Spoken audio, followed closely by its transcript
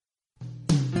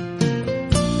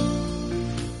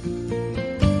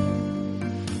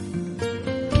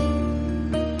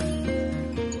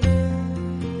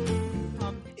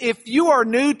if you are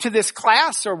new to this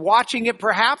class or watching it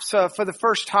perhaps for the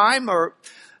first time or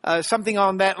something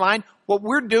on that line, what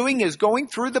we're doing is going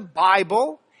through the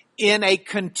Bible in a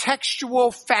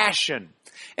contextual fashion.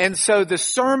 And so the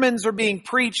sermons are being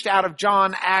preached out of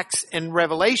John, Acts, and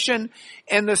Revelation,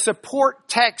 and the support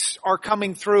texts are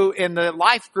coming through in the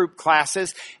life group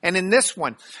classes and in this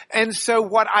one. And so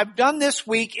what I've done this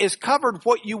week is covered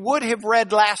what you would have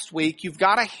read last week. You've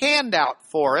got a handout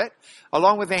for it,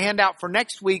 along with a handout for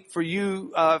next week for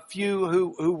you, few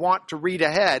who want to read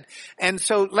ahead. And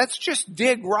so let's just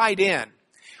dig right in.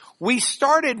 We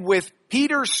started with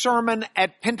Peter's sermon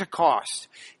at Pentecost.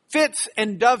 Fits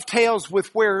and dovetails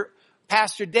with where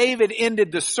Pastor David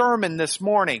ended the sermon this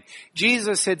morning.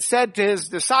 Jesus had said to his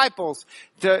disciples,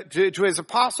 to his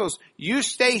apostles, you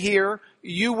stay here,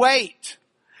 you wait.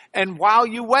 And while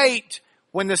you wait,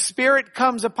 when the Spirit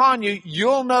comes upon you,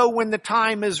 you'll know when the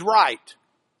time is right.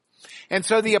 And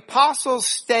so the apostles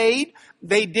stayed.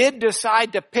 They did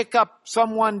decide to pick up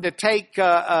someone to take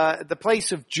the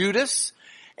place of Judas,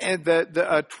 and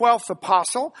the 12th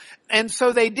apostle. And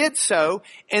so they did so.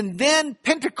 And then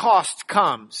Pentecost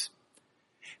comes.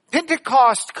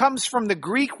 Pentecost comes from the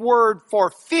Greek word for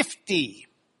 50,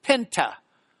 penta.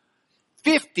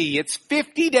 50. It's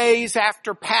 50 days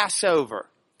after Passover.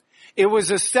 It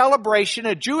was a celebration,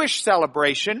 a Jewish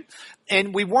celebration.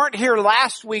 And we weren't here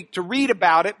last week to read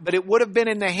about it, but it would have been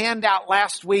in the handout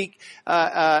last week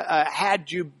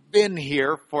had you been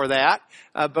here for that.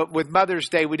 But with Mother's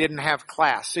Day, we didn't have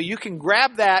class. So you can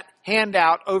grab that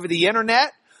handout over the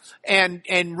internet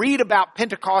and read about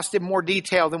Pentecost in more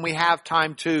detail than we have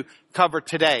time to cover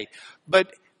today.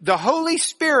 But the Holy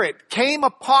Spirit came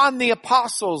upon the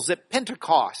apostles at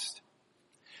Pentecost.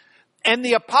 And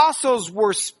the apostles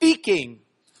were speaking.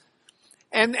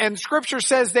 And Scripture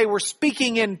says they were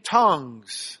speaking in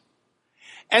tongues.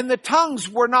 And the tongues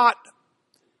were not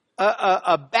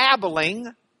a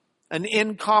babbling, an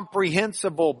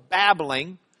incomprehensible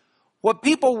babbling. What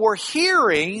people were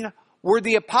hearing were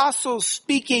the apostles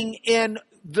speaking in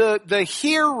the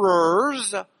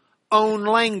hearers' own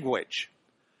language.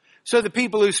 So the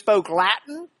people who spoke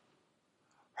Latin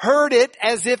heard it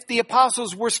as if the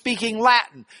apostles were speaking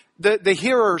Latin. The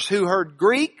hearers who heard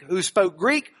Greek, who spoke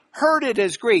Greek, heard it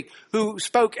as Greek. Who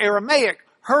spoke Aramaic,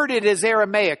 heard it as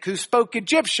Aramaic. Who spoke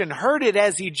Egyptian, heard it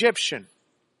as Egyptian.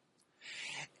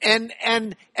 And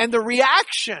the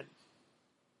reaction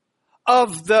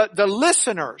of the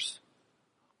listeners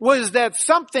was that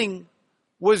something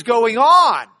was going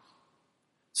on.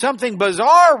 Something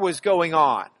bizarre was going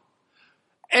on.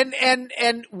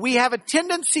 And we have a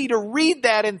tendency to read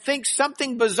that and think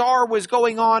something bizarre was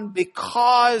going on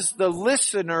because the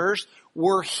listeners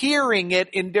were hearing it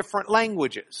in different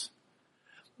languages.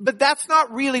 But that's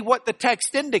not really what the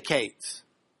text indicates.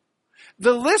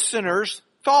 The listeners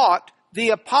thought the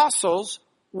apostles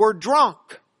were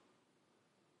drunk.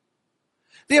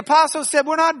 The apostles said,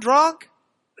 we're not drunk.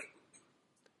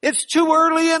 It's too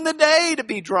early in the day to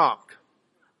be drunk.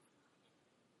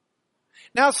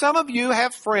 Now, some of you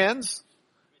have friends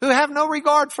who have no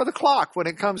regard for the clock when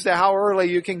it comes to how early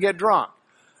you can get drunk.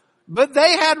 But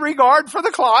they had regard for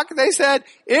the clock. They said,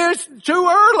 it's too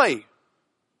early.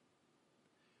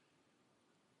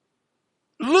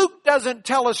 Luke doesn't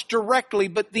tell us directly,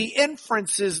 but the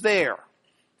inference is there.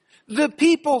 The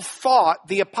people thought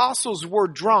the apostles were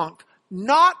drunk,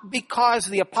 not because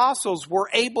the apostles were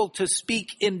able to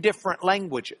speak in different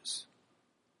languages.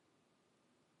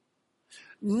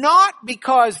 Not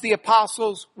because the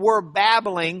apostles were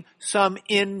babbling some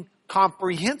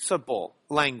incomprehensible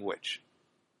language.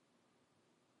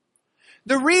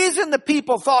 The reason the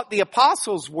people thought the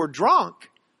apostles were drunk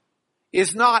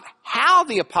is not how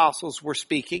the apostles were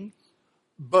speaking,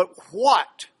 but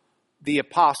what the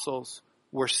apostles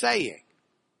were saying.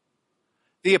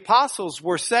 The apostles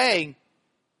were saying,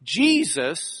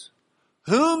 Jesus,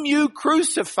 whom you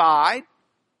crucified,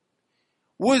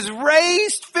 was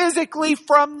raised physically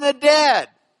from the dead.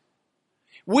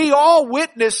 We all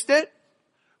witnessed it.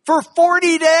 For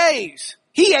 40 days,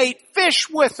 he ate fish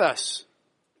with us.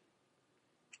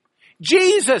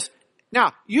 Jesus.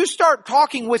 Now, you start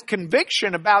talking with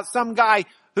conviction about some guy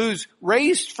who's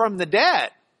raised from the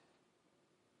dead.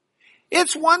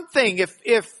 It's one thing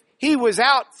if he was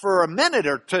out for a minute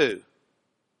or two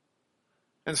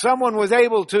and someone was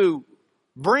able to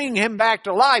bring him back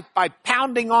to life by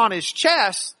pounding on his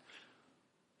chest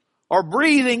or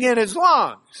breathing in his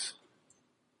lungs.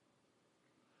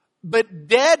 But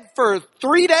dead for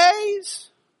 3 days?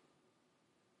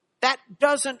 That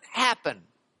doesn't happen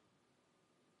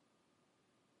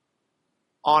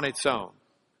on its own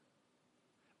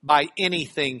by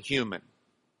anything human.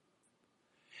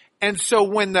 And so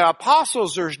when the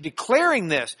apostles are declaring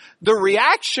this, the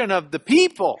reaction of the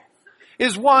people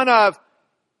is one of,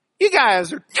 you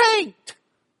guys are tanked.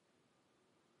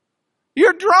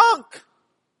 You're drunk.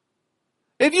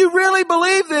 If you really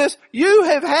believe this, you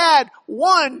have had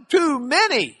one too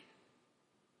many.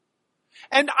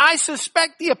 And I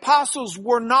suspect the apostles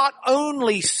were not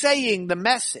only saying the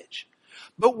message,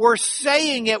 but were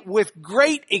saying it with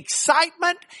great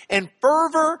excitement and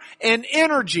fervor and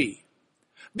energy.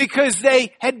 Because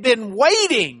they had been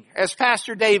waiting, as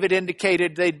Pastor David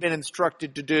indicated they'd been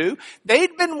instructed to do.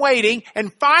 They'd been waiting,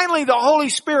 and finally the Holy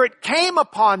Spirit came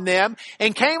upon them,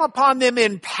 and came upon them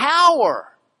in power.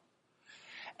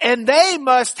 And they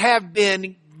must have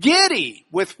been giddy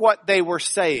with what they were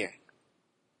saying.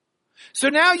 So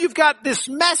now you've got this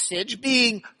message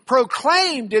being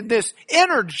proclaimed in this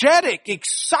energetic,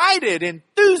 excited,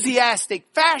 enthusiastic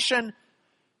fashion,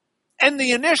 and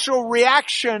the initial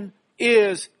reaction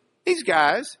is, these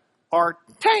guys are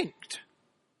tanked.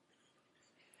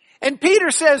 And Peter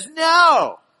says,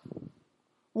 no,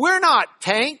 we're not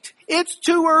tanked. It's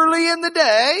too early in the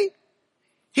day.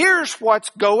 Here's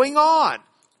what's going on.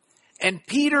 And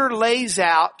Peter lays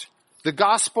out the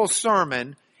gospel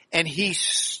sermon, and he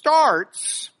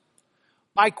starts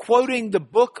by quoting the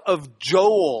book of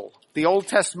Joel, the Old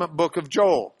Testament book of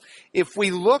Joel. If we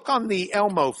look on the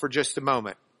Elmo for just a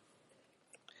moment.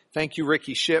 Thank you,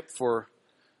 Ricky Ship, for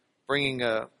bringing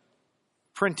a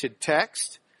printed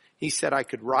text. He said I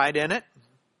could write in it.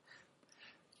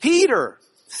 Peter,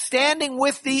 standing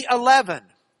with the 11,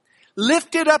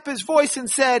 lifted up his voice and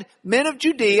said, men of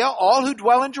Judea, all who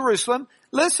dwell in Jerusalem,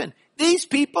 listen, these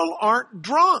people aren't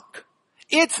drunk.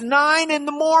 It's 9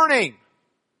 a.m.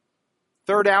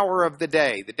 Third hour of the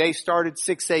day. The day started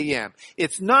 6 a.m.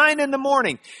 It's 9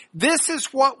 a.m. This is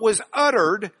what was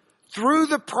uttered through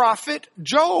the prophet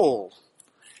Joel.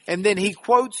 And then he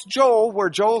quotes Joel, where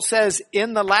Joel says,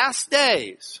 in the last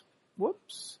days,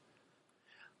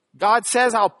 God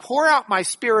says, I'll pour out my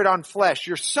spirit on flesh.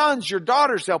 Your sons, your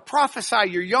daughters, they'll prophesy.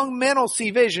 Your young men will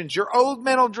see visions. Your old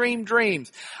men will dream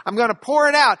dreams. I'm going to pour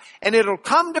it out, and it'll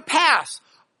come to pass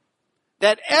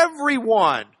that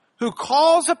everyone who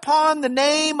calls upon the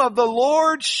name of the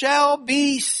Lord shall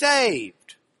be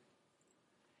saved.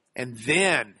 And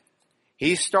then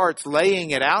he starts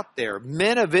laying it out there.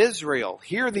 Men of Israel,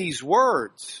 hear these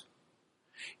words.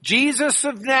 Jesus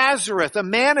of Nazareth, a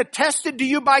man attested to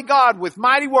you by God with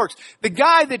mighty works. The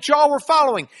guy that y'all were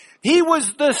following, he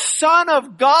was the Son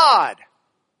of God.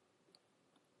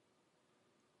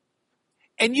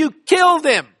 And you killed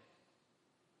him.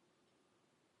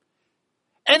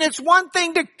 And it's one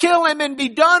thing to kill him and be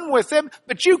done with him,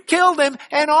 but you killed him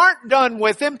and aren't done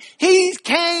with him. He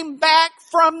came back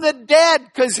from the dead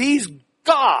because he's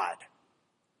God.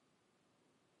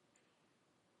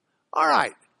 All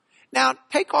right. Now,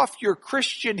 take off your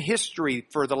Christian history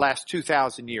for the last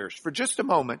 2,000 years for just a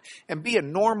moment and be a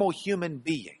normal human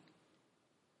being.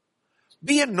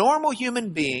 Be a normal human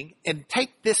being and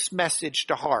take this message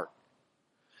to heart.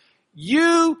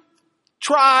 You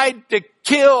tried to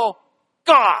kill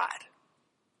God.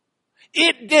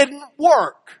 It didn't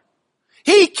work.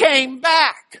 He came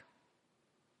back.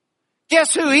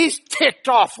 Guess who he's ticked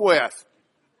off with?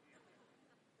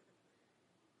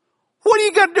 What are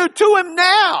you going to do to him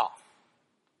now?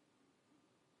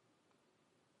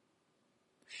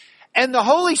 And the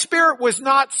Holy Spirit was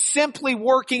not simply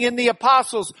working in the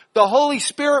apostles. The Holy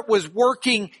Spirit was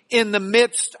working in the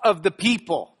midst of the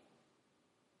people.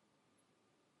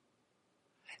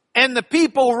 And the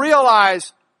people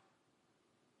realized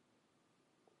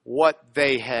what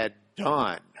they had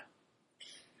done.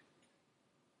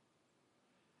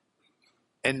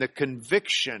 And the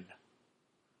conviction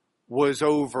was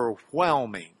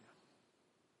overwhelming.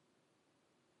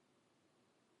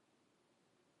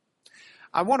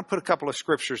 I want to put a couple of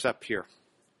scriptures up here.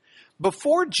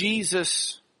 Before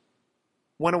Jesus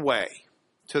went away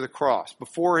to the cross,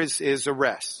 before his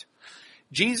arrest,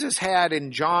 Jesus had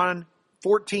in John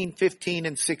 14, 15,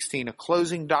 and 16 a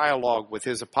closing dialogue with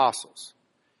his apostles.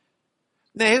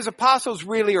 Now, his apostles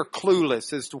really are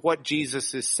clueless as to what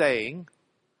Jesus is saying.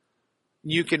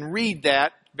 You can read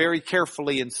that very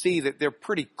carefully and see that they're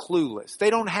pretty clueless. They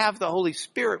don't have the Holy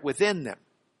Spirit within them.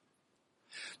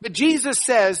 But Jesus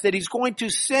says that he's going to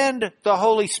send the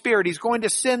Holy Spirit. He's going to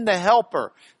send the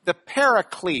helper, the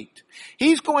paraclete.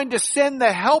 He's going to send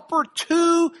the helper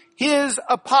to his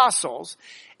apostles.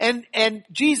 And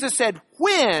Jesus said,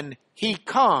 when he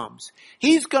comes,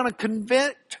 he's going to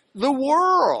convict the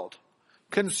world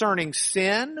concerning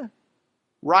sin,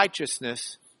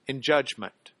 righteousness, and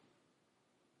judgment.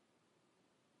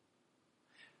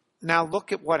 Now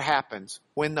look at what happens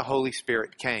when the Holy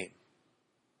Spirit came.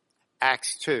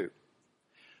 Acts 2.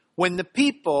 When the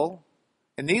people,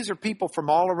 and these are people from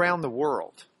all around the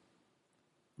world,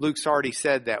 Luke's already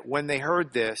said that, when they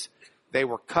heard this, they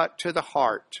were cut to the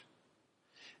heart.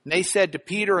 And they said to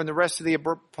Peter and the rest of the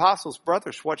apostles,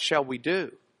 brothers, what shall we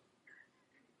do?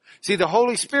 See, the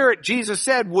Holy Spirit, Jesus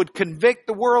said, would convict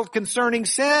the world concerning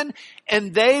sin,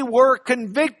 and they were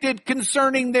convicted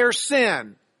concerning their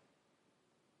sin.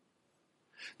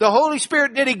 The Holy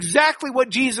Spirit did exactly what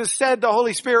Jesus said the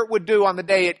Holy Spirit would do on the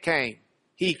day it came.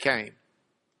 He came.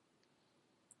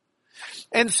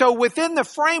 And so within the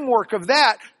framework of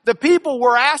that, the people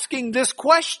were asking this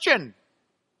question.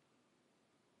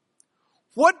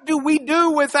 What do we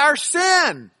do with our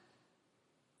sin?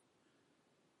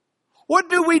 What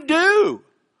do we do?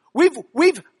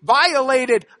 We've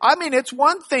violated. I mean, it's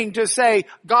one thing to say,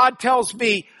 God tells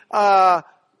me not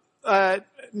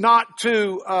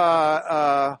to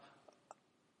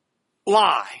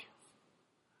lie.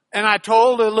 And I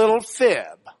told a little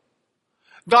fib.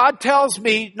 God tells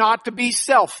me not to be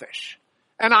selfish.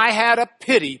 And I had a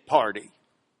pity party.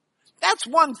 That's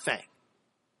one thing.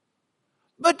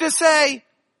 But to say,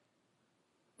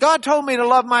 God told me to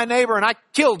love my neighbor and I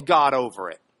killed God over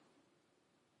it.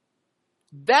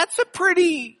 That's a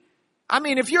pretty, I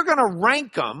mean, if you're going to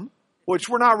rank them, which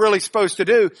we're not really supposed to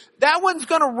do, that one's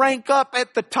going to rank up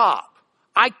at the top.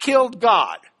 I killed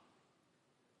God.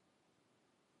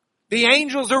 The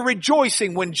angels are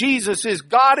rejoicing when Jesus is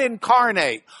God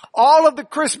incarnate. All of the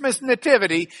Christmas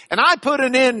nativity, and I put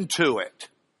an end to it.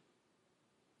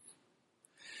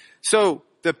 So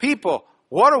the people,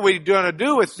 what are we going to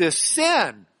do with this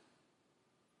sin?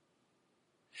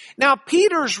 Now,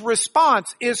 Peter's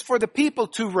response is for the people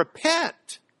to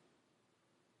repent.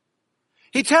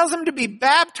 He tells them to be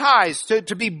baptized,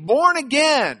 to be born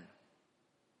again,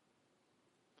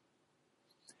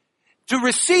 to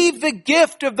receive the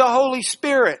gift of the Holy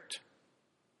Spirit,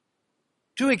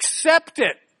 to accept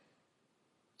it.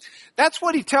 That's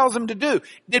what he tells them to do.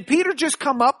 Did Peter just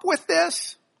come up with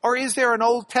this? Or is there an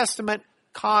Old Testament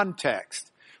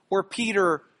context where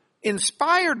Peter,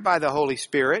 inspired by the Holy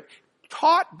Spirit,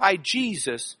 taught by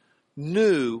Jesus,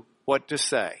 knew what to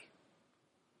say?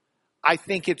 I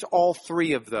think it's all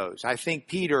three of those. I think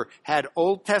Peter had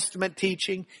Old Testament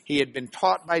teaching, he had been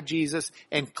taught by Jesus,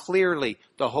 and clearly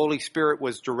the Holy Spirit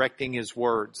was directing his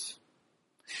words.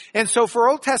 And so for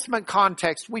Old Testament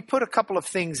context, we put a couple of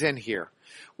things in here.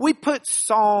 We put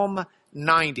Psalm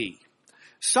 90.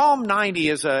 Psalm 90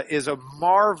 is a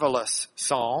marvelous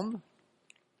psalm.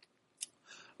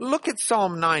 Look at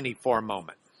Psalm 90 for a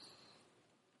moment.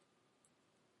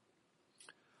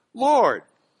 Lord,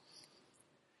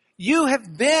 you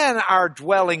have been our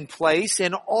dwelling place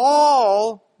in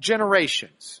all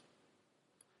generations.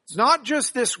 It's not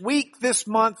just this week, this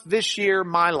month, this year,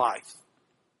 my life.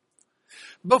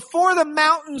 Before the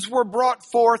mountains were brought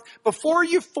forth, before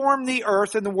you formed the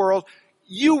earth and the world,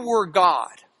 you were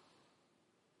God.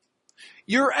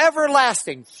 You're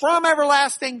everlasting. From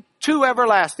everlasting to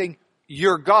everlasting,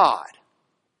 you're God.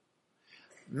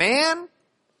 Man,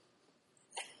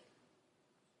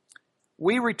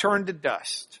 we return to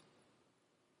dust.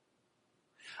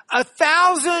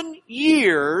 1,000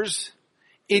 years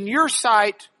in your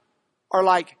sight are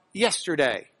like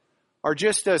yesterday, or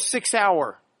just a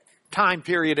 6-hour time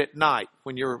period at night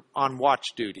when you're on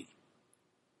watch duty.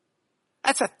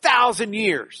 That's 1,000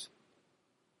 years.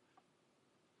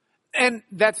 And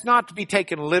that's not to be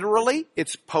taken literally.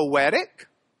 It's poetic.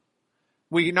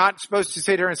 We're not supposed to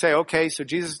sit here and say, okay, so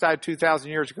Jesus died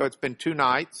 2,000 years ago. It's been 2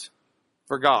 nights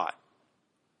for God.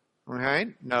 Okay?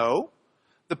 No.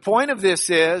 The point of this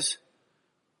is,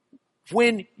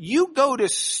 when you go to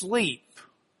sleep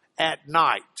at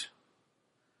night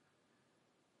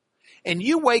and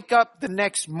you wake up the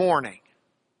next morning,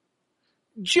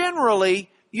 generally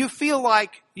you feel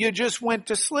like you just went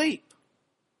to sleep.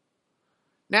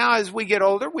 Now, as we get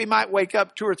older, we might wake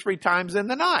up 2 or 3 times in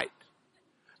the night.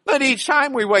 But each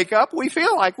time we wake up, we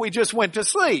feel like we just went to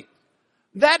sleep.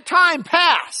 That time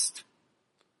passed.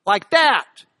 Like that.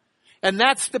 And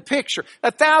that's the picture.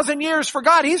 1,000 years for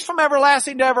God. He's from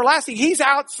everlasting to everlasting. He's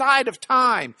outside of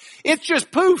time. It's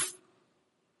just poof.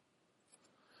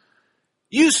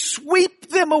 You sweep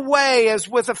them away as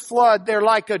with a flood. They're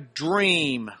like a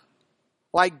dream.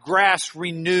 Like grass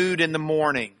renewed in the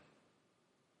morning.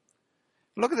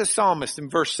 Look at the psalmist in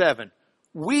verse 7.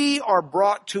 We are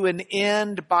brought to an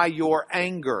end by your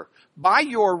anger. By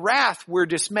your wrath we're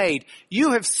dismayed.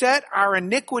 You have set our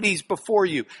iniquities before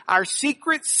you, our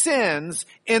secret sins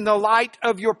in the light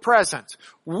of your presence.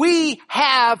 We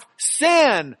have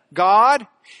sin, God.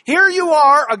 Here you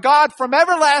are, a God from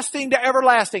everlasting to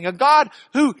everlasting, a God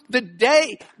who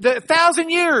the 1,000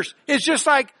 years is just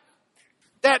like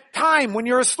that time when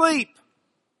you're asleep.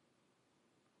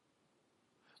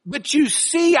 But you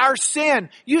see our sin.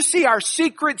 You see our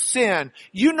secret sin.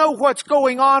 You know what's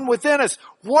going on within us.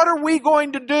 What are we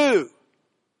going to do?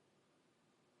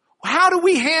 How do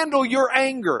we handle your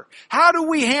anger? How do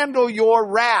we handle your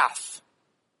wrath?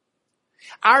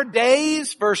 Our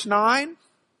days, verse 9,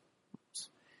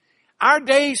 our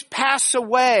days pass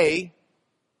away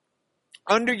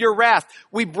under your wrath.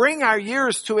 We bring our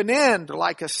years to an end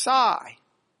like a sigh.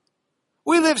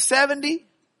 We live 70.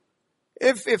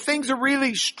 If things are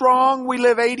really strong, we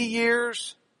live 80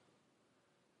 years.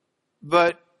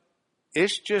 But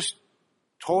it's just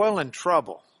toil and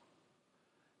trouble.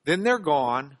 Then they're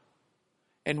gone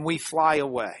and we fly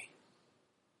away.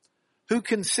 Who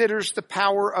considers the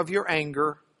power of your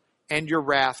anger and your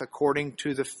wrath according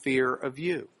to the fear of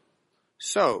you?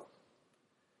 So,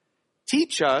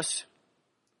 teach us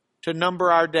to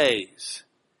number our days,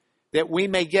 that we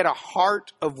may get a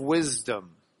heart of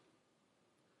wisdom.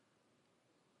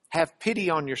 Have pity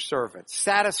on your servants.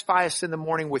 Satisfy us in the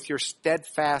morning with your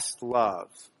steadfast love,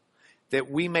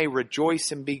 that we may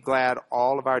rejoice and be glad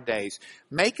all of our days.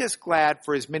 Make us glad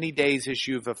for as many days as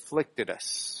you've afflicted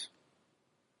us,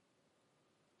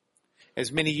 as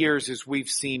many years as we've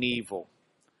seen evil.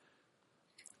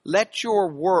 Let your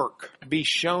work be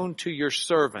shown to your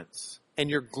servants, and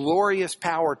your glorious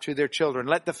power to their children.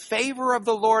 Let the favor of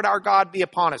the Lord our God be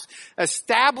upon us.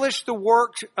 Establish the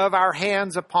work of our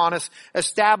hands upon us.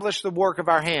 Establish the work of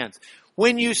our hands.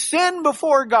 When you sin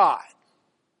before God,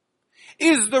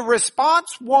 is the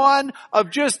response one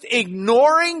of just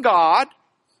ignoring God?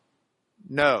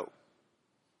 No.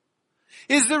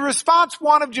 Is the response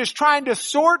one of just trying to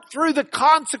sort through the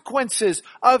consequences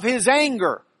of his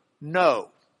anger? No.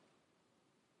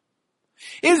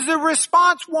 Is the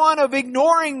response one of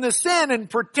ignoring the sin and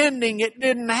pretending it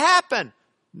didn't happen?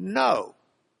 No.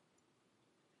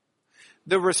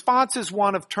 The response is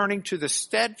one of turning to the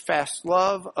steadfast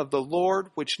love of the Lord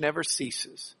which never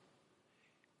ceases.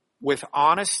 With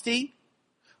honesty,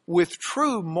 with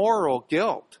true moral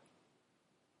guilt.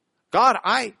 God,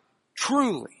 I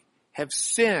truly have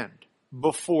sinned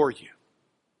before you.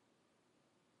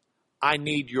 I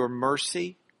need your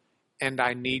mercy and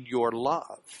I need your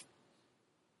love.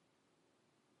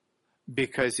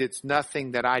 Because it's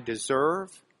nothing that I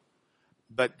deserve,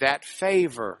 but that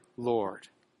favor, Lord,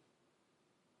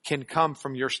 can come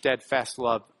from your steadfast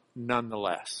love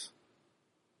nonetheless.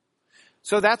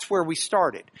 So that's where we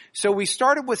started. So we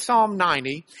started with Psalm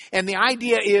 90, and the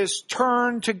idea is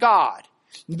turn to God.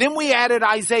 Then we added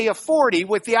Isaiah 40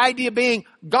 with the idea being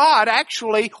God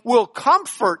actually will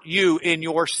comfort you in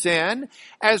your sin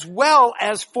as well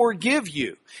as forgive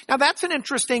you. Now that's an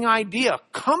interesting idea,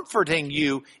 comforting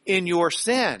you in your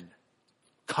sin.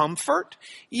 Comfort?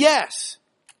 Yes.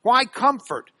 Why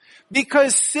comfort?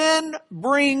 Because sin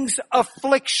brings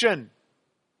affliction.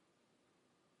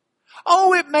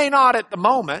 Oh, it may not at the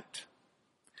moment.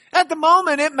 At the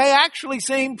moment, it may actually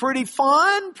seem pretty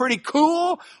fun, pretty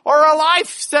cool, or a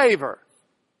lifesaver.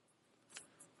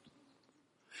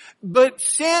 But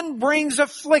sin brings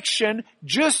affliction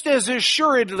just as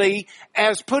assuredly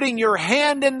as putting your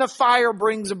hand in the fire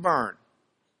brings a burn.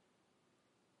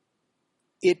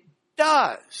 It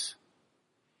does.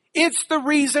 It's the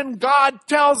reason God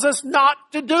tells us not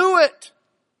to do it.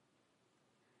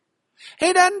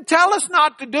 He doesn't tell us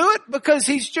not to do it because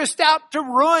He's just out to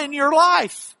ruin your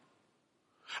life.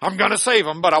 I'm going to save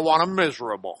them, but I want them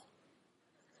miserable.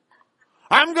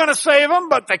 I'm going to save them,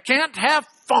 but they can't have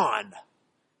fun.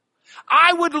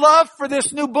 I would love for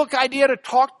this new book idea to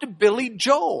talk to Billy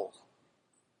Joel.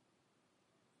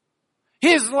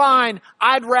 His line,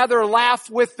 I'd rather laugh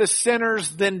with the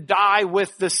sinners than die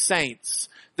with the saints.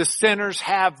 The sinners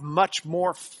have much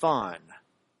more fun.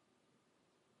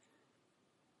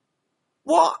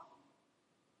 Well,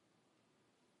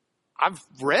 I've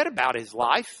read about his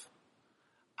life.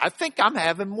 I think I'm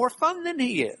having more fun than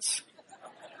he is.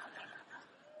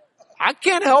 I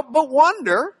can't help but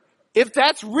wonder if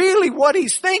that's really what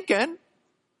he's thinking.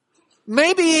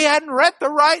 Maybe he hadn't read the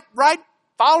right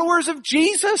followers of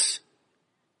Jesus.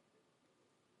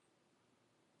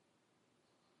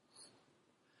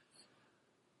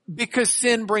 Because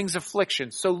sin brings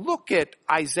affliction. So look at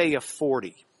Isaiah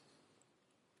 40.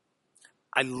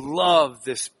 I love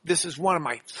this. This is one of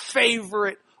my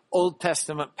favorite Old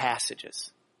Testament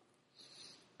passages.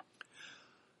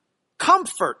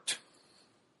 Comfort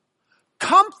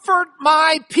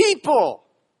my people,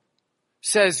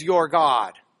 says your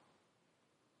God.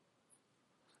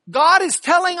 God is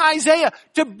telling Isaiah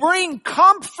to bring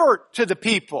comfort to the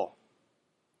people.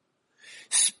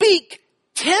 Speak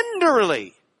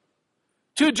tenderly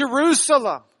to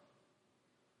Jerusalem.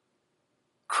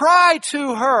 Cry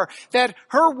to her that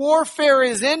her warfare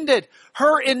is ended.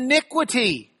 Her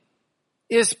iniquity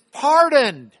is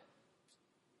pardoned.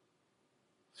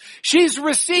 She's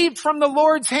received from the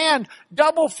Lord's hand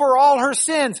double for all her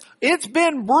sins. It's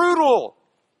been brutal.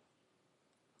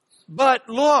 But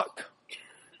look,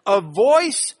 a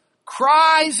voice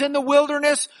cries in the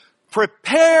wilderness,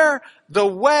 prepare the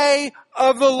way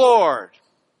of the Lord.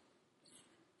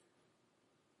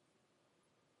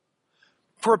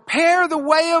 Prepare the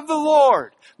way of the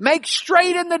Lord. Make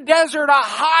straight in the desert a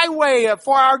highway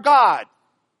for our God.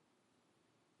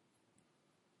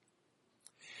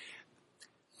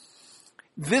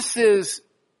 This is,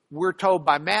 we're told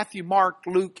by Matthew, Mark,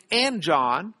 Luke, and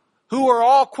John, who are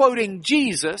all quoting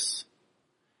Jesus.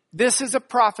 This is a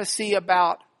prophecy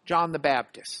about John the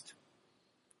Baptist.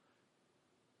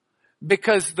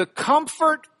 Because the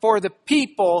comfort for the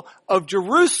people of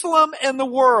Jerusalem and the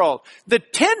world, the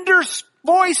tender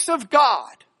voice of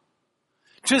God,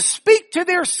 to speak to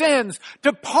their sins,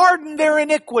 to pardon their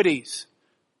iniquities,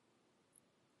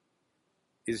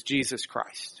 is Jesus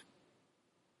Christ.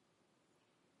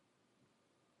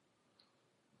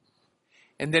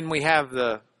 And then we have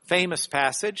the famous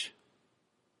passage.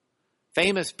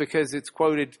 Famous because it's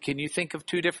quoted, can you think of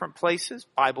two different places?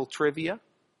 Bible trivia,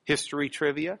 history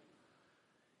trivia.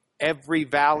 Every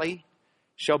valley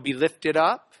shall be lifted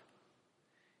up,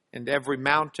 and every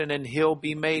mountain and hill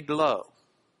be made low.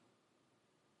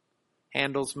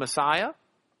 Handel's Messiah.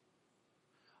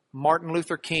 Martin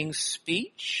Luther King's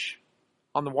speech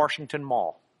on the Washington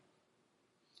Mall.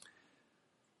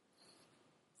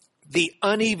 The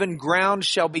uneven ground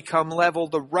shall become level,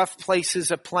 the rough places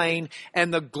a plain,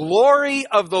 and the glory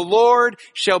of the Lord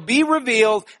shall be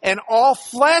revealed, and all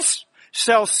flesh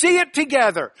shall see it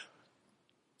together.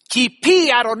 Ki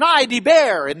pi Adonai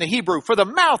diber in the Hebrew, for the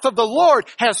mouth of the Lord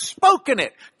has spoken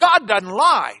it. God doesn't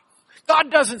lie.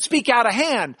 God doesn't speak out of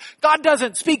hand. God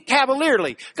doesn't speak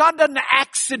cavalierly. God doesn't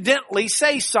accidentally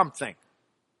say something.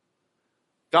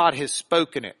 God has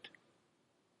spoken it.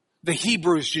 The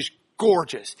Hebrew is just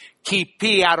gorgeous. Ki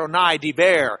pi Adonai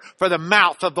diber, for the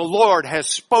mouth of the Lord has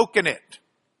spoken it.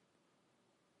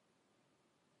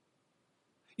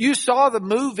 You saw the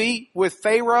movie with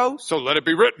Pharaoh, so let it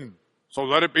be written, so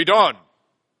let it be done.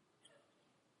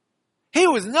 He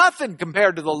was nothing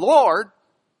compared to the Lord.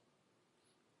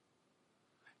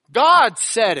 God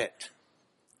said it.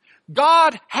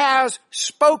 God has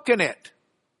spoken it.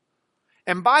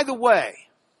 And by the way,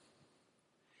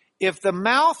 if the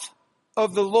mouth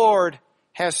of the Lord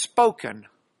has spoken,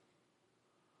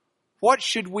 what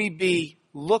should we be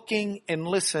looking and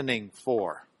listening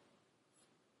for?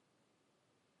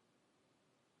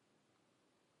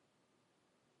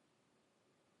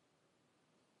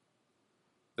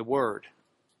 The Word.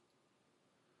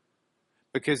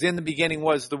 Because in the beginning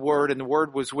was the Word, and the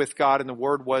Word was with God, and the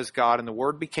Word was God, and the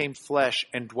Word became flesh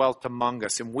and dwelt among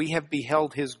us. And we have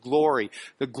beheld His glory,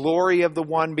 the glory of the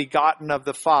one begotten of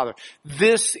the Father.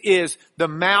 This is the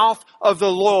mouth of the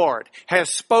Lord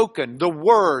has spoken, the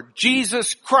Word,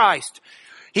 Jesus Christ.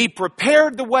 He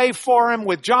prepared the way for him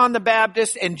with John the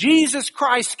Baptist, and Jesus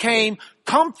Christ came.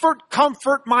 Comfort,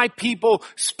 comfort my people.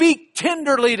 Speak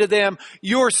tenderly to them.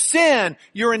 Your sin,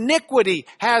 your iniquity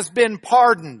has been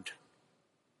pardoned.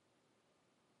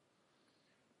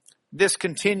 This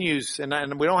continues,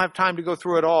 and we don't have time to go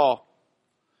through it all.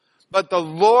 But the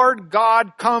Lord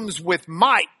God comes with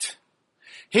might.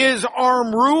 His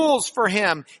arm rules for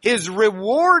him. His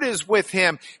reward is with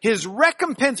him. His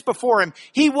recompense before him.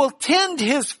 He will tend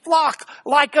his flock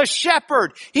like a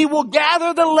shepherd. He will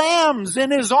gather the lambs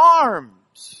in his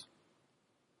arms.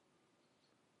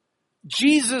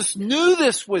 Jesus knew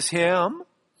this was him.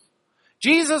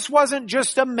 Jesus wasn't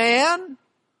just a man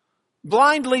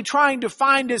blindly trying to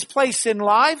find his place in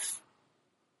life.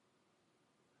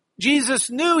 Jesus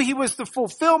knew he was the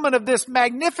fulfillment of this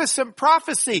magnificent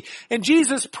prophecy. And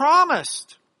Jesus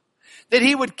promised that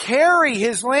he would carry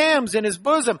his lambs in his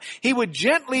bosom. He would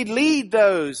gently lead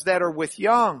those that are with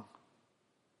young.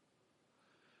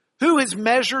 Who has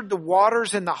measured the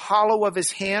waters in the hollow of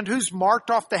his hand? Who's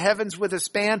marked off the heavens with a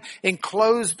span,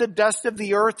 enclosed the dust of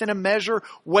the earth in a measure,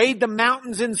 weighed the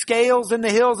mountains in scales and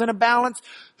the hills in a balance?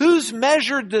 Who's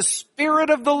measured the Spirit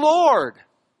of the Lord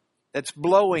that's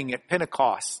blowing at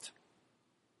Pentecost?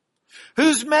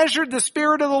 Who's measured the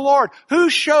Spirit of the Lord? Who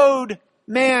showed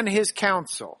man his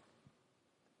counsel?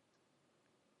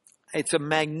 It's a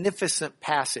magnificent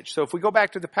passage. So if we go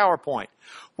back to the PowerPoint,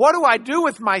 what do I do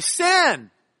with my sin?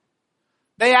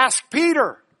 They asked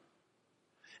Peter.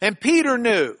 And Peter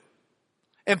knew.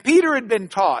 And Peter had been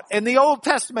taught. And the Old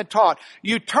Testament taught.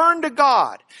 You turn to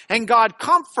God. And God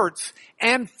comforts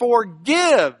and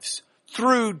forgives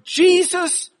through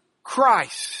Jesus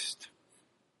Christ.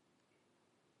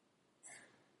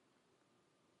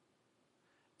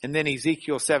 And then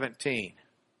Ezekiel 17.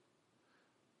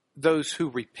 Those who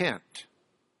repent.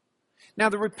 Now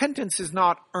the repentance is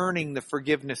not earning the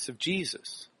forgiveness of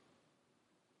Jesus.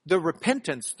 The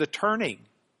repentance, the turning,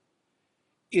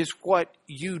 is what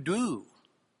you do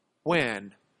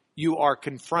when you are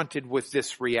confronted with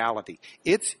this reality.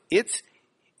 It's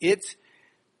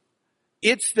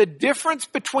the difference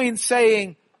between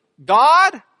saying,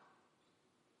 God,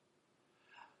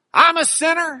 I'm a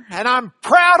sinner and I'm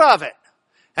proud of it.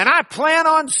 And I plan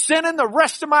on sinning the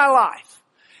rest of my life.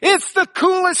 It's the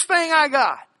coolest thing I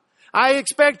got. I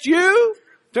expect you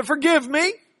to forgive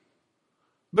me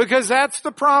because that's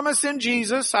the promise in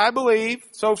Jesus, I believe.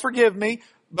 So forgive me.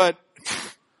 But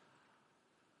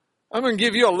I'm going to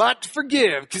give you a lot to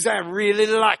forgive because I really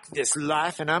like this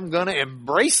life and I'm going to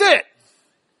embrace it.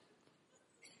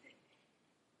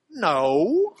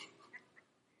 No,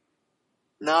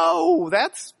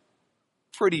 that's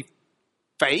pretty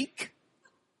fake.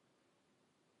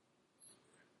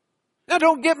 Now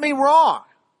don't get me wrong.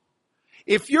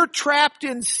 If you're trapped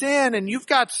in sin and you've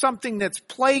got something that's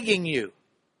plaguing you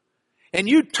and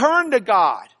you turn to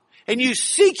God and you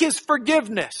seek His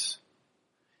forgiveness,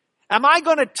 am I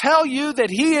going to tell you that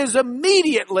He is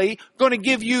immediately going to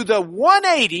give you the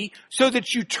 180 so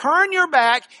that you turn your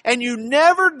back and you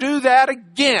never do that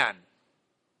again?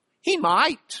 He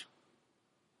might.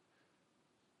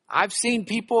 I've seen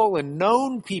people and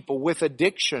known people with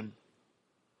addiction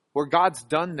where God's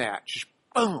done that. Just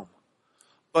boom.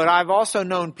 But I've also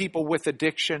known people with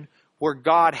addiction where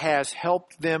God has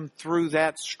helped them through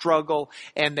that struggle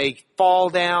and they fall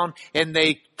down and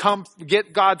they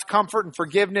get God's comfort and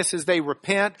forgiveness as they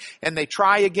repent and they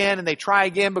try again and they try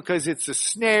again because it's a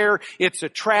snare, it's a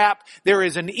trap. There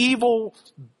is an evil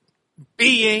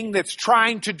being that's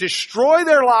trying to destroy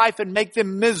their life and make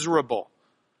them miserable.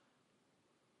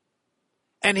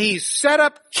 And he's set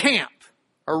up camp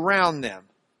around them.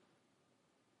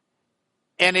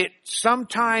 And it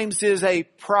sometimes is a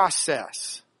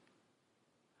process.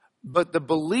 But the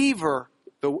believer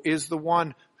is the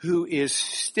one who is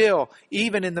still,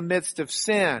 even in the midst of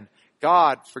sin,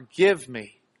 God, forgive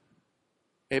me.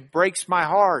 It breaks my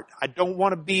heart. I don't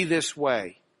want to be this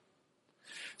way.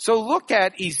 So look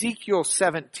at Ezekiel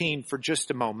 17 for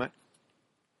just a moment.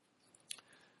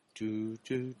 Now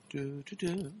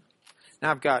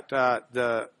I've got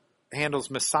the Handel's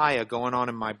Messiah going on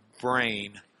in my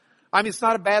brain. I mean, it's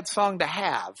not a bad song to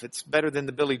have. It's better than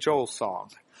the Billy Joel song.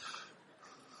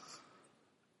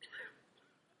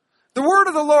 The word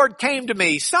of the Lord came to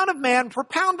me. Son of man,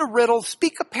 propound a riddle,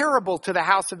 speak a parable to the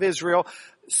house of Israel.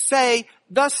 Say,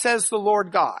 thus says the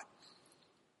Lord God.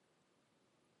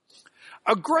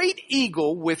 A great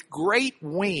eagle with great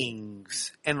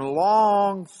wings and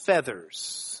long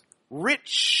feathers,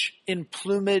 rich in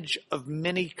plumage of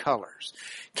many colors,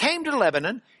 came to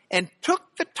Lebanon and took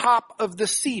the top of the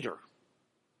cedar.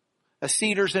 A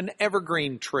cedar's an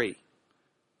evergreen tree,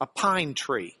 a pine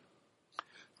tree.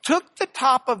 Took the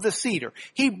top of the cedar.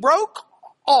 He broke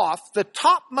off the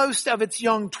topmost of its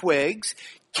young twigs,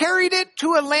 carried it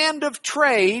to a land of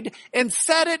trade, and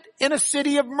set it in a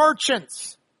city of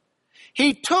merchants.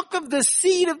 He took of the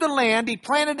seed of the land, he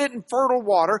planted it in fertile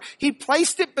water, he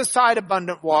placed it beside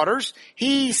abundant waters,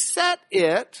 he set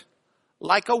it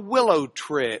like a willow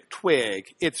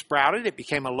twig. It sprouted, it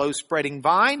became a low spreading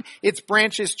vine, its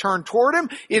branches turned toward him,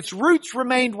 its roots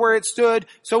remained where it stood,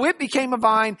 so it became a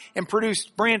vine and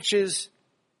produced branches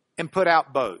and put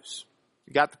out boughs.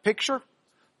 You got the picture?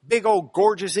 Big old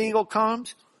gorgeous eagle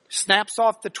comes, snaps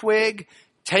off the twig,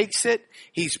 takes it,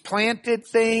 he's planted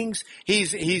things,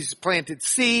 he's planted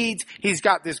seeds, he's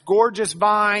got this gorgeous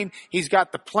vine, he's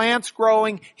got the plants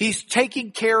growing, he's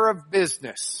taking care of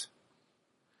business.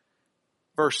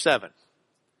 Verse 7.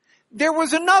 There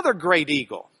was another great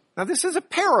eagle. Now this is a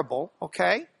parable,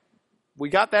 okay? We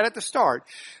got that at the start.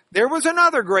 There was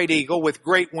another great eagle with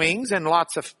great wings and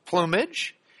lots of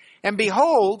plumage. And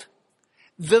behold,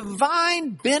 the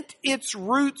vine bent its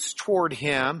roots toward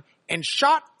him and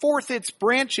shot forth its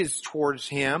branches towards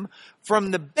him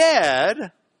from the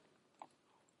bed,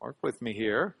 work with me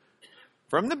here,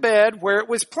 from the bed where it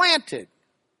was planted.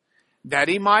 that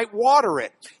he might water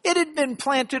it. It had been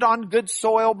planted on good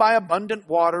soil by abundant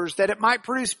waters, that it might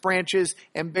produce branches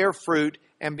and bear fruit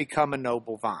and become a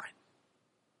noble vine.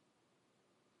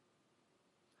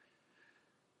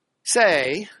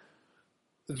 Say,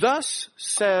 thus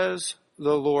says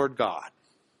the Lord God.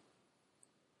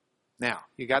 Now,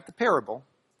 you got the parable.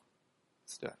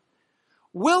 Let's do it.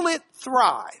 Will it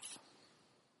thrive?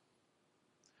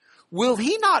 Will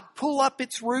he not pull up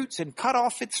its roots and cut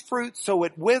off its fruit so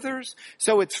it withers,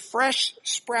 so its fresh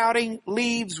sprouting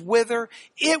leaves wither?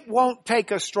 It won't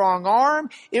take a strong arm.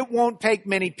 It won't take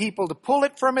many people to pull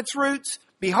it from its roots.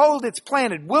 Behold, it's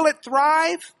planted. Will it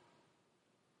thrive?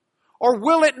 Or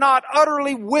will it not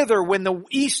utterly wither when the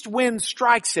east wind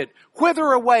strikes it,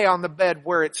 wither away on the bed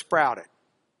where it sprouted?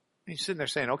 And you're sitting there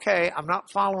saying, okay, I'm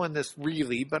not following this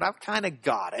really, but I've kind of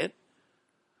got it.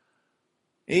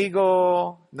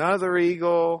 Eagle, another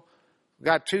eagle. We've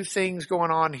got two things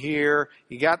going on here.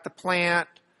 You got the plant.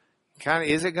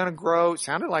 Is it going to grow? It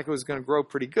sounded like it was going to grow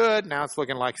pretty good. Now it's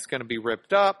looking like it's going to be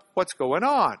ripped up. What's going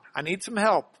on? I need some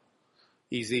help,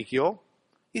 Ezekiel.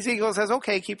 Ezekiel says,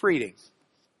 okay, keep reading.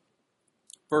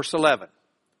 Verse 11.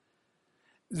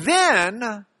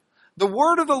 Then the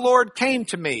word of the Lord came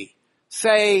to me,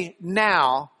 say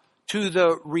now to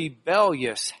the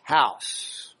rebellious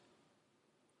house.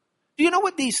 Do you know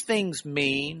what these things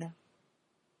mean?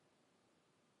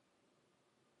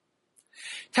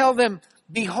 Tell them,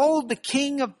 behold, the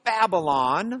king of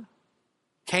Babylon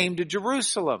came to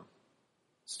Jerusalem.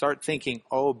 Start thinking,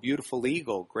 oh, beautiful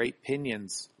eagle, great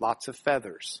pinions, lots of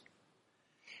feathers.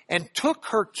 And took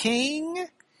her king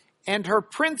and her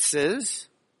princes,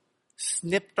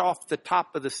 snipped off the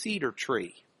top of the cedar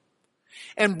tree,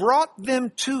 and brought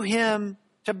them to him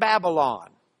to Babylon.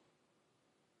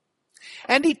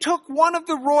 And he took one of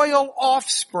the royal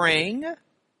offspring,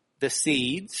 the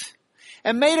seeds,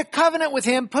 and made a covenant with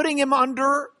him, putting him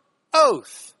under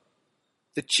oath,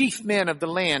 the chief men of the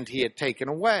land he had taken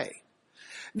away,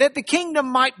 that the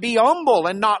kingdom might be humble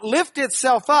and not lift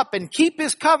itself up, and keep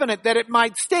his covenant that it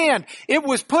might stand. It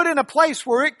was put in a place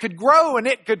where it could grow and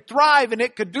it could thrive and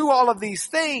it could do all of these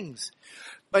things.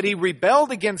 But he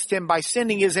rebelled against him by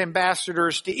sending his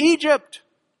ambassadors to Egypt,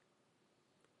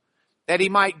 that he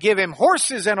might give him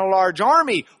horses and a large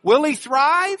army. Will he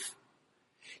thrive?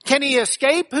 Can he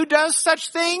escape who does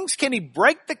such things? Can he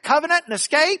break the covenant and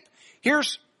escape?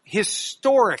 Here's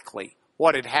historically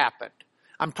what had happened.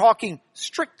 I'm talking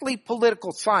strictly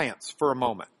political science for a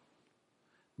moment.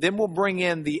 Then we'll bring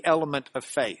in the element of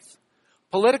faith.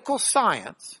 Political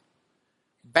science,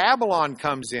 Babylon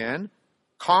comes in,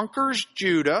 conquers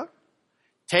Judah,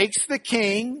 takes the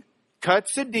king,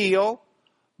 cuts a deal,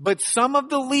 but some of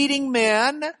the leading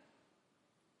men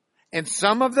and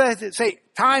some of the, say,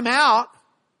 time out,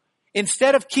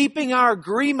 instead of keeping our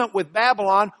agreement with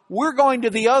Babylon, we're going to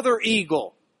the other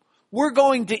eagle. We're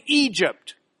going to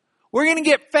Egypt. We're going to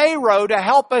get Pharaoh to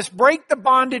help us break the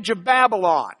bondage of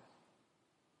Babylon.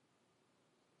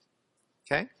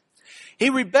 Okay?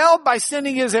 He rebelled by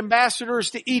sending his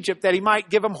ambassadors to Egypt that he might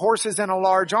give them horses and a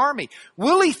large army.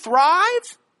 Will he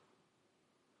thrive?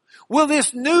 Will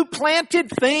this new planted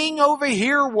thing over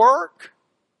here work?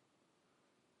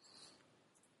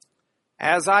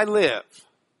 As I live,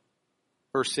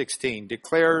 verse 16,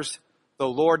 declares the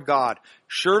Lord God,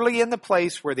 surely in the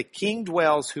place where the king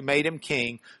dwells who made him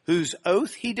king, whose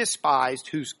oath he despised,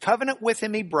 whose covenant with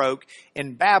him he broke,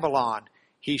 in Babylon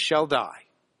he shall die.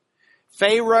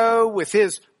 Pharaoh with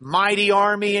his mighty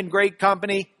army and great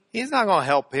company, he's not going to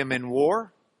help him in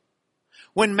war.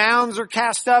 When mounds are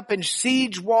cast up and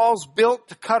siege walls built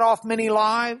to cut off many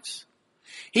lives,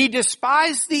 he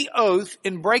despised the oath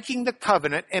in breaking the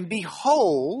covenant, and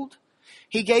behold,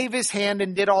 he gave his hand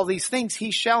and did all these things.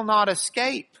 He shall not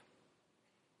escape.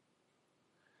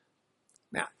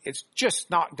 Now, it's just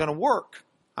not going to work.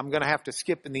 I'm going to have to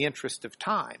skip in the interest of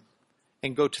time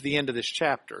and go to the end of this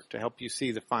chapter to help you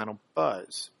see the final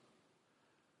buzz.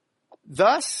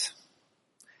 Thus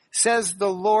says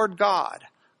the Lord God,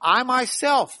 I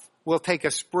myself will take a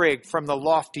sprig from the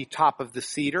lofty top of the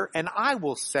cedar, and I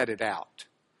will set it out.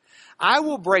 I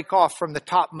will break off from the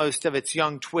topmost of its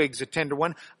young twigs a tender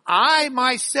one. I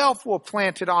myself will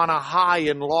plant it on a high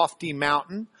and lofty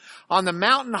mountain. On the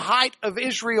mountain height of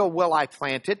Israel will I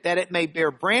plant it, that it may bear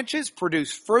branches,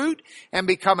 produce fruit, and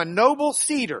become a noble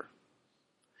cedar.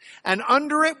 And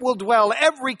under it will dwell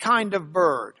every kind of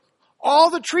bird.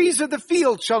 All the trees of the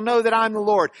field shall know that I'm the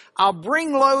Lord. I'll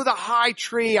bring low the high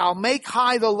tree. I'll make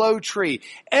high the low tree.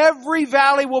 Every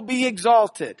valley will be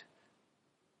exalted.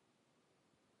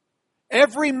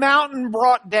 Every mountain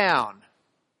brought down.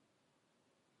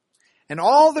 And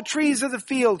all the trees of the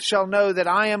field shall know that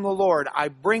I am the Lord. I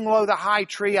bring low the high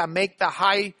tree. I make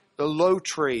the low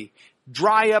tree.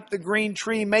 Dry up the green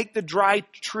tree. Make the dry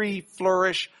tree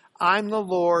flourish. I'm the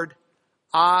Lord.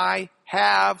 I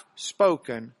have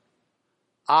spoken.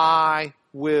 I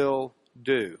will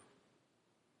do.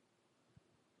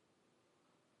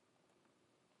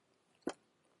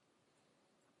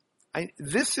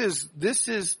 This is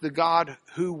the God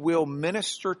who will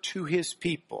minister to his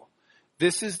people.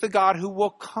 This is the God who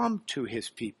will come to his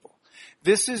people.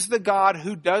 This is the God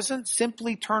who doesn't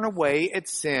simply turn away at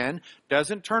sin,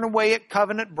 doesn't turn away at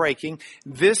covenant breaking.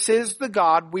 This is the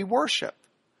God we worship.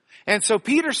 And so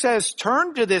Peter says,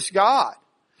 turn to this God,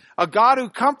 a God who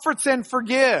comforts and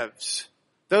forgives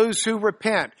those who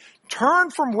repent.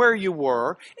 Turn from where you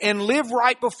were and live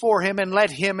right before him and let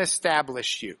him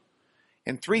establish you.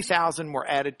 And 3,000 were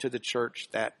added to the church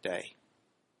that day.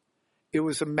 It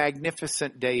was a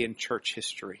magnificent day in church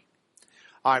history.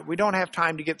 All right, we don't have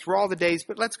time to get through all the days,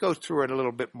 but let's go through it a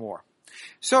little bit more.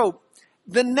 So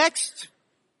the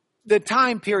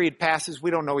time period passes.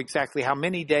 We don't know exactly how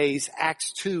many days.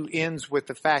 Acts 2 ends with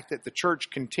the fact that the church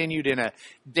continued in a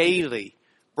daily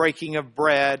breaking of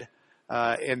bread,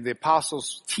 and the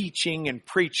apostles teaching and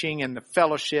preaching and the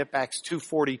fellowship, Acts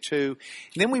 2:42. And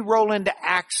then we roll into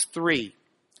Acts 3.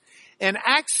 In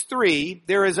Acts 3,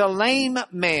 there is a lame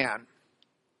man.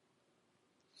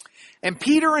 And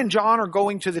Peter and John are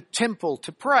going to the temple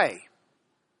to pray.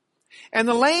 And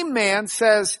the lame man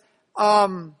says,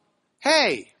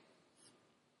 hey,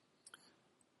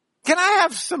 can I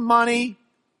have some money?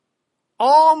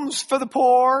 Alms for the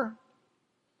poor?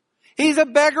 He's a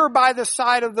beggar by the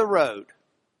side of the road.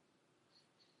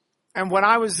 And when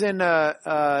I was in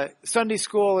Sunday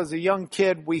school as a young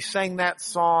kid, we sang that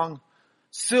song,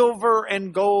 silver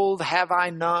and gold have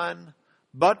I none,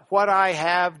 but what I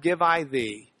have give I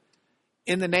thee.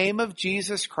 In the name of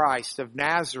Jesus Christ of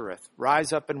Nazareth,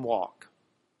 rise up and walk.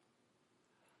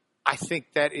 I think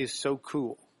that is so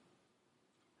cool.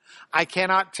 I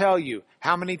cannot tell you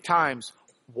how many times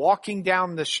walking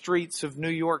down the streets of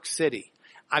New York City,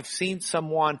 I've seen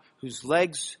someone whose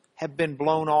legs have been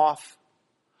blown off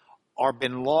or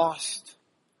been lost,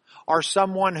 or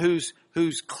someone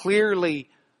who's clearly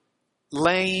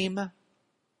lame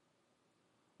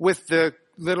with the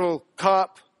little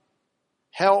cup,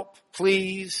 help,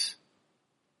 please.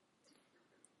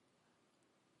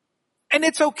 And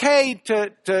it's okay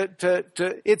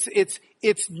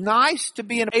it's nice to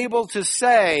be able to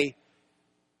say,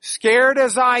 scared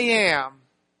as I am,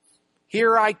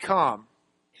 here I come.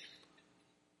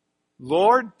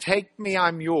 Lord, take me,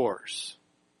 I'm yours.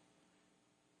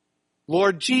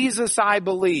 Lord Jesus, I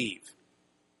believe.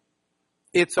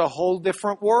 It's a whole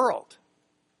different world.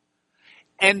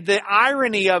 And the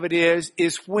irony of it is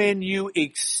when you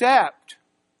accept,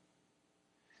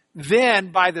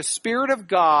 then by the Spirit of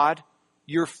God,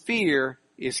 your fear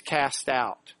is cast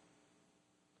out.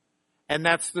 And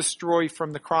that's the story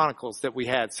from the Chronicles that we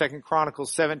had, 2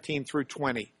 Chronicles 17 through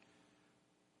 20.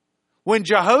 When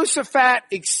Jehoshaphat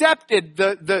accepted,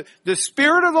 the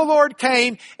Spirit of the Lord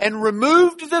came and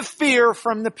removed the fear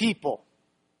from the people.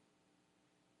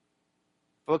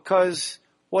 Because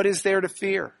what is there to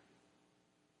fear?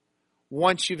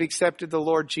 Once you've accepted the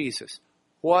Lord Jesus,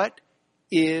 what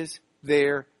is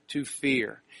there to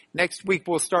fear? Next week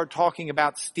we'll start talking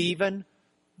about Stephen,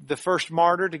 the first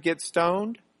martyr to get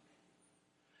stoned.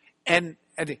 And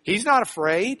he's not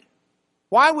afraid.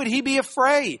 Why would he be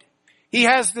afraid? He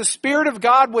has the Spirit of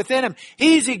God within him.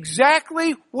 He's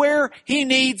exactly where he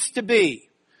needs to be.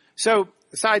 So,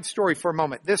 side story for a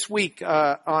moment. This week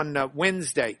on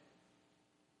Wednesday,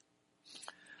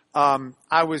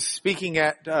 I was speaking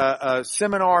at a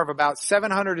seminar of about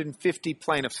 750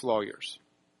 plaintiffs' lawyers.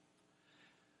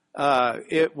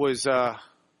 It was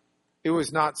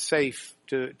not safe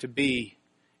to be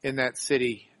in that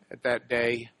city at that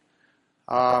day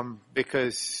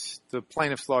because the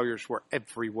plaintiffs' lawyers were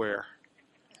everywhere.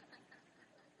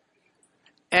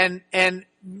 And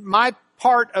my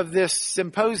part of this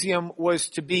symposium was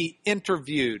to be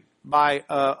interviewed by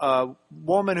a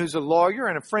woman who's a lawyer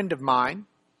and a friend of mine.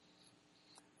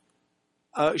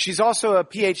 She's also a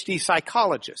PhD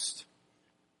psychologist.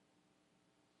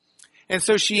 And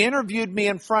so she interviewed me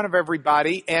in front of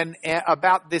everybody and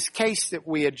about this case that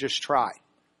we had just tried.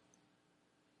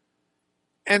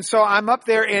 And so I'm up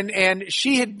there and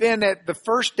she had been at the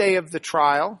first day of the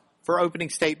trial for opening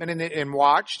statement and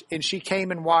watched, and she came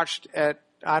and watched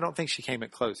I don't think she came at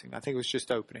closing. I think it was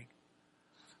just opening.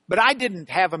 But I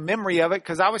didn't have a memory of it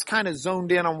because I was kind of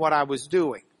zoned in on what I was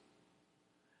doing.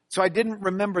 So I didn't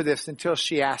remember this until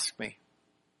she asked me.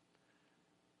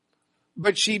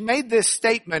 But she made this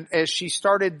statement as she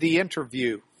started the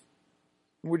interview.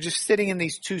 We're just sitting in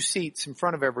these two seats in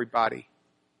front of everybody.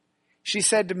 She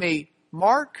said to me,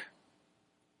 Mark,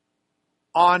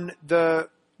 on the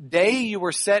day you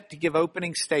were set to give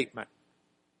opening statement,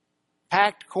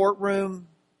 packed courtroom,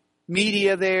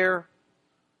 media there,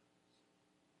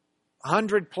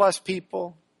 100+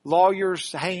 people,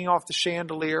 lawyers hanging off the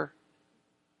chandelier.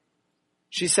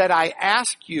 She said, I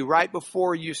asked you right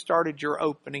before you started your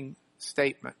opening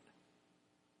statement,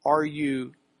 are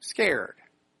you scared?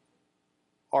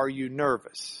 Are you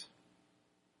nervous?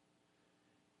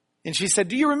 And she said,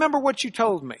 do you remember what you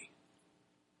told me?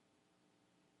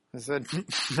 I said,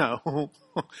 no.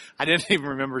 I didn't even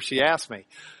remember she asked me.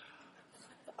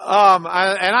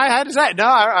 I had to say,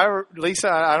 no, Lisa,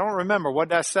 I don't remember. What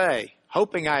did I say?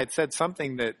 Hoping I had said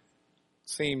something that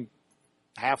seemed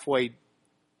halfway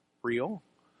real.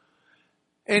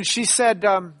 And she said,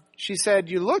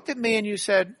 you looked at me and you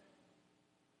said,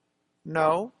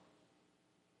 no.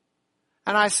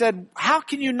 And I said, how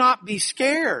can you not be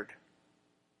scared?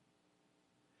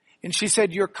 And she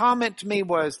said, your comment to me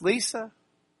was, Lisa,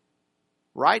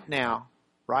 right now,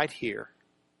 right here,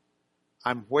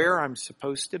 I'm where I'm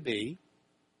supposed to be,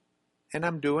 and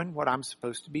I'm doing what I'm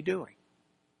supposed to be doing.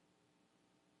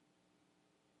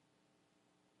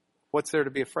 What's there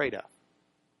to be afraid of?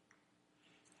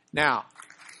 Now,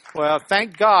 well,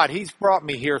 thank God he's brought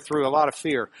me here through a lot of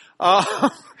fear.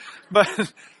 But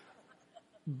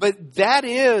that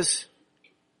is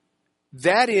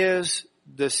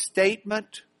the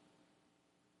statement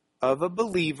of a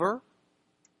believer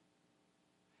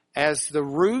as the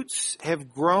roots have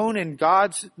grown and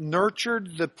God's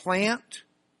nurtured the plant.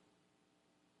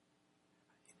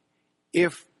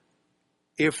 If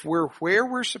we're where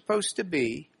we're supposed to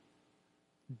be,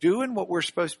 doing what we're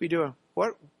supposed to be doing,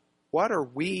 what are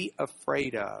we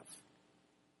afraid of?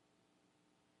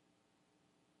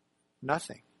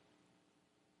 Nothing.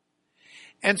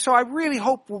 And so I really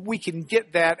hope we can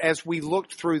get that as we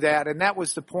looked through that. And that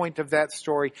was the point of that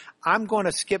story. I'm going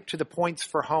to skip to the points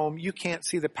for home. You can't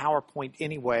see the PowerPoint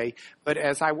anyway. But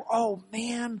as oh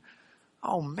man.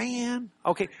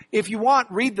 Okay. If you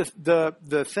want, read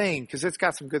the thing, because it's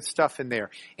got some good stuff in there.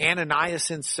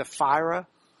 Ananias and Sapphira.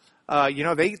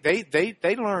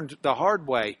 They learned the hard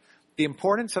way the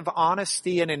importance of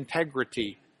honesty and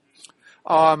integrity.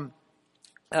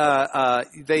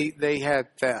 They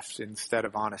had theft instead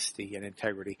of honesty and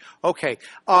integrity. Okay.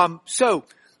 So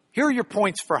here are your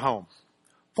points for home.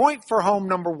 Point for home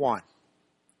number 1.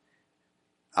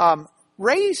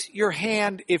 Raise your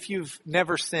hand if you've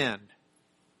never sinned.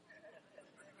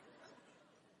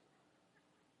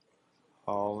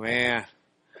 Oh man,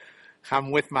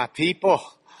 I'm with my people.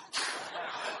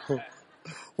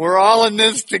 We're all in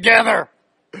this together.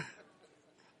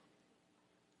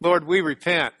 Lord, we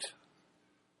repent.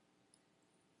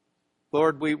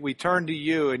 Lord, we turn to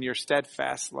you in your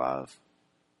steadfast love.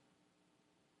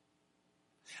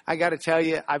 I got to tell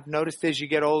you, I've noticed as you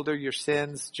get older, your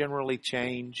sins generally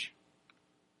change.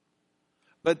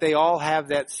 But they all have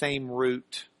that same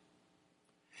root.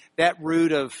 That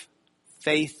root of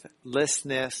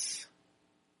faithlessness.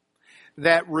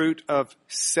 That root of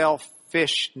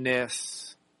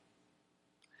selfishness.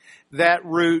 That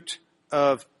root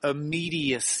of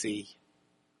immediacy.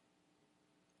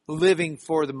 Living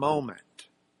for the moment.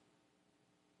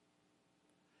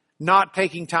 Not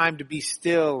taking time to be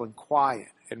still and quiet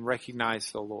and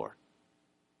recognize the Lord.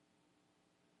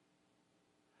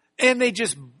 And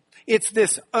it's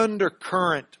this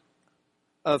undercurrent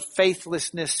of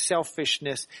faithlessness,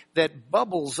 selfishness that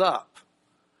bubbles up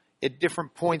at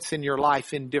different points in your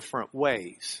life in different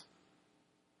ways.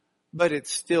 But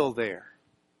it's still there.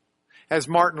 As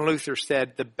Martin Luther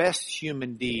said, the best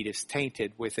human deed is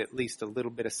tainted with at least a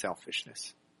little bit of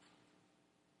selfishness.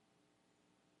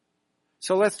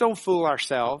 So let's don't fool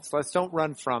ourselves. Let's don't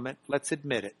run from it. Let's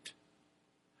admit it.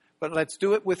 But let's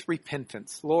do it with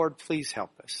repentance. Lord, please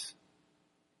help us.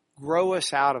 Grow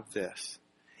us out of this.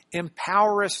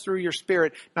 Empower us through your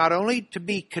Spirit, not only to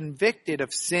be convicted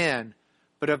of sin,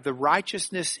 but of the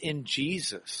righteousness in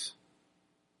Jesus,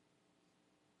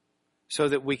 so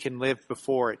that we can live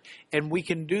before it. And we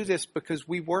can do this because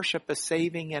we worship a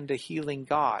saving and a healing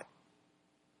God.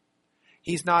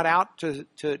 He's not out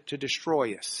to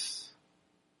destroy us.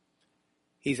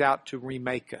 He's out to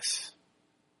remake us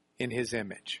in his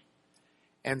image.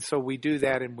 And so we do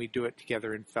that, and we do it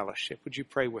together in fellowship. Would you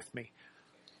pray with me?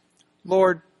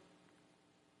 Lord,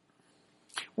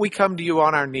 we come to you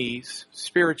on our knees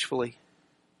spiritually,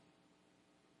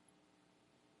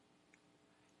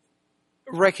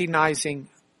 recognizing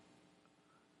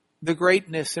the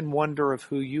greatness and wonder of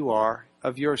who you are,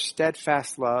 of your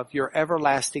steadfast love, your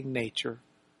everlasting nature,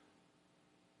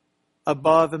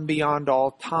 above and beyond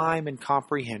all time and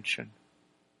comprehension,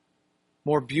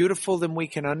 more beautiful than we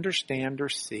can understand or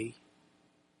see.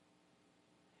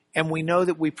 And we know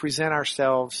that we present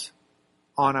ourselves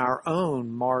on our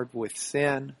own, marred with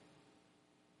sin,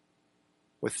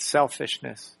 with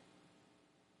selfishness.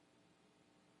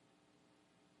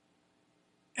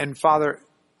 And Father,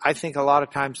 I think a lot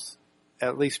of times,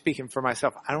 at least speaking for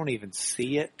myself, I don't even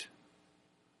see it.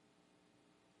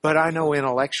 But I know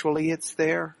intellectually it's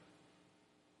there.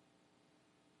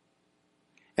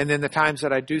 And then the times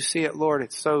that I do see it, Lord,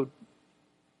 it's so,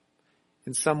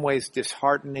 in some ways,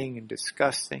 disheartening and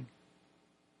disgusting.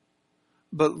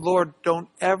 But Lord, don't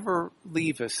ever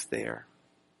leave us there.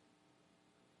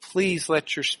 Please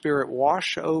let your Spirit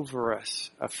wash over us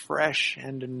afresh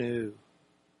and anew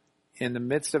in the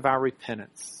midst of our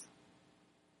repentance.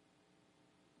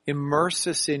 Immerse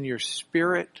us in your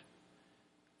Spirit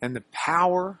and the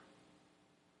power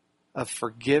of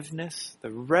forgiveness,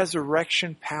 the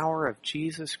resurrection power of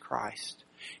Jesus Christ.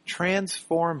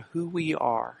 Transform who we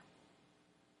are.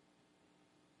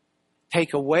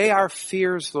 Take away our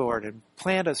fears, Lord, and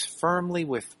plant us firmly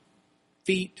with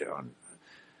feet on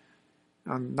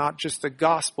not just the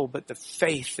gospel, but the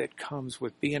faith that comes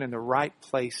with being in the right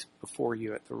place before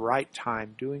you at the right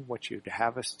time, doing what you'd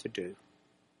have us to do.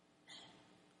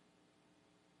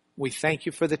 We thank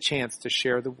you for the chance to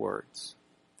share the words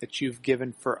that you've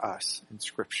given for us in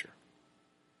Scripture.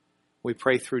 We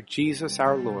pray through Jesus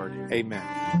our Lord. Amen.